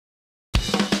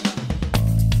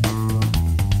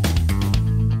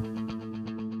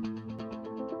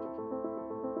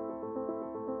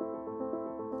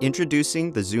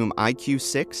Introducing the Zoom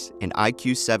iQ6 and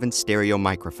iQ7 stereo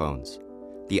microphones,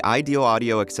 the ideal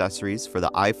audio accessories for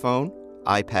the iPhone,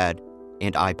 iPad,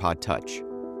 and iPod Touch.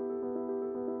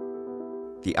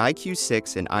 The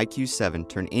iQ6 and iQ7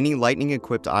 turn any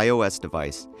lightning-equipped iOS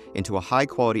device into a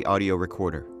high-quality audio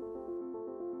recorder.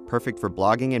 Perfect for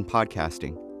blogging and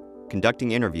podcasting,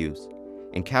 conducting interviews,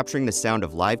 and capturing the sound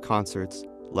of live concerts,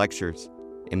 lectures,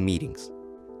 and meetings.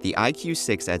 The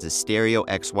iQ6 adds a stereo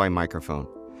XY microphone,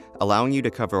 allowing you to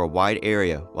cover a wide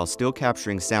area while still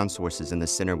capturing sound sources in the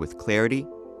center with clarity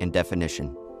and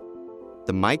definition.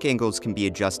 The mic angles can be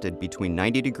adjusted between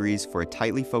 90 degrees for a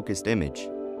tightly focused image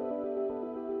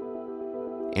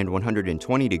and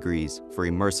 120 degrees for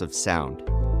immersive sound.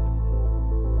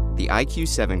 The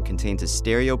iQ7 contains a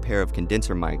stereo pair of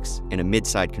condenser mics in a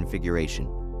mid-side configuration.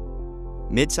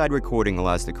 Mid-side recording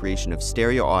allows the creation of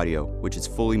stereo audio, which is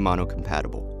fully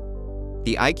mono-compatible.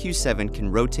 The iQ7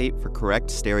 can rotate for correct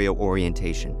stereo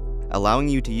orientation, allowing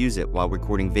you to use it while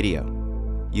recording video.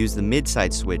 Use the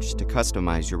mid-side switch to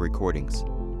customize your recordings.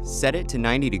 Set it to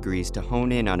 90 degrees to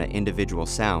hone in on an individual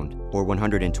sound, or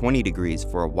 120 degrees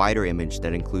for a wider image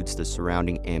that includes the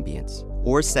surrounding ambience.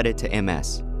 Or set it to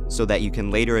MS, so that you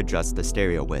can later adjust the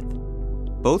stereo width.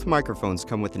 Both microphones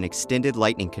come with an extended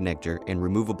lightning connector and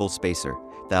removable spacer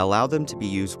that allow them to be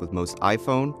used with most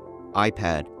iPhone,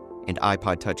 iPad, and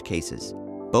iPod Touch cases.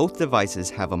 Both devices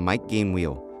have a mic gain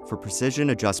wheel for precision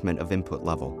adjustment of input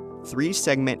level,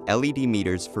 3-segment LED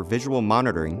meters for visual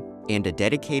monitoring, and a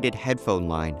dedicated headphone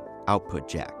line output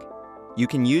jack. You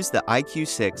can use the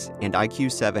iQ6 and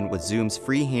iQ7 with Zoom's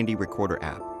free Handy Recorder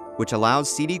app, which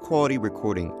allows CD-quality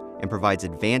recording and provides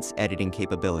advanced editing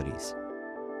capabilities,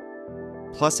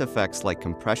 plus effects like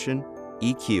compression,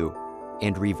 EQ,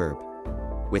 and reverb.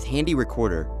 With Handy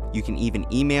Recorder, you can even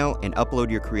email and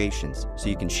upload your creations so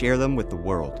you can share them with the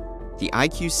world. The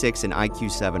iQ6 and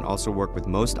iQ7 also work with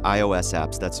most iOS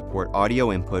apps that support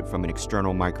audio input from an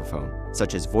external microphone,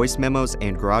 such as voice memos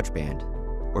and GarageBand,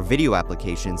 or video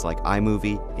applications like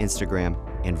iMovie, Instagram,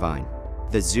 and Vine.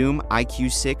 The Zoom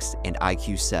iQ6 and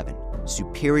iQ7,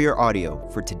 superior audio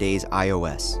for today's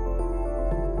iOS.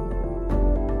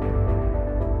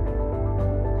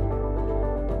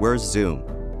 We're Zoom,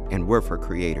 and we're for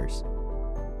creators.